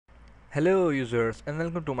Hello users and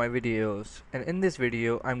welcome to my videos, and in this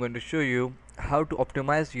video I'm going to show you how to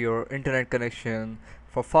optimize your internet connection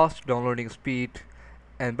for fast downloading speed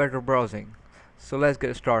and better browsing. So let's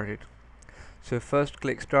get started. So first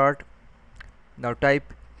click start. Now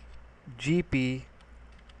type gp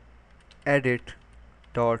edit.msc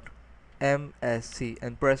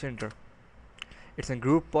and press enter. It's a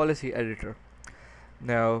group policy editor.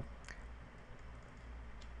 Now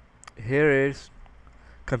here is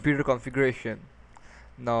computer configuration.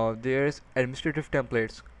 Now there's administrative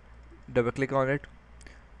templates. Double click on it.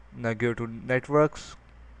 Now go to networks.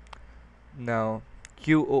 Now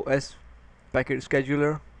QoS packet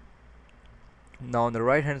scheduler. Now on the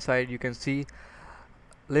right hand side you can see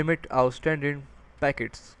limit outstanding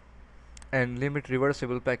packets and limit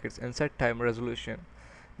reversible packets and set time resolution.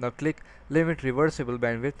 Now click limit reversible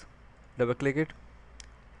bandwidth. Double click it.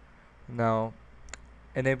 Now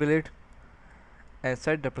enable it and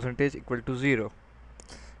set the percentage equal to 0.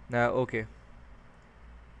 Now okay.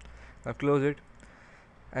 Now close it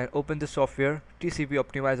and open the software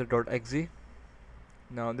tcpoptimizer.exe.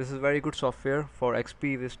 Now this is very good software for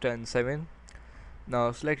XP Vista and 7.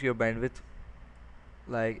 Now select your bandwidth,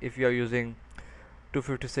 like if you are using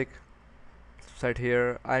 256, set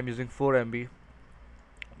here. I am using 4 MB.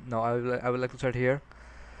 Now I would like to set here.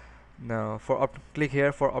 Now click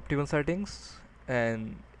here for optimal settings,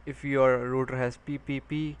 and if your router has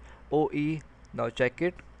PPPoE, now check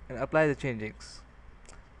it and apply the changings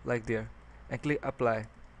like there and click apply,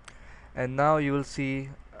 and now you will see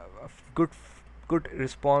a good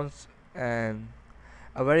response and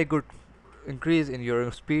a very good increase in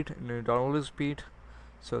your speed, in your download speed.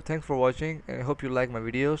 So thanks for watching and I hope you like my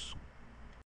videos.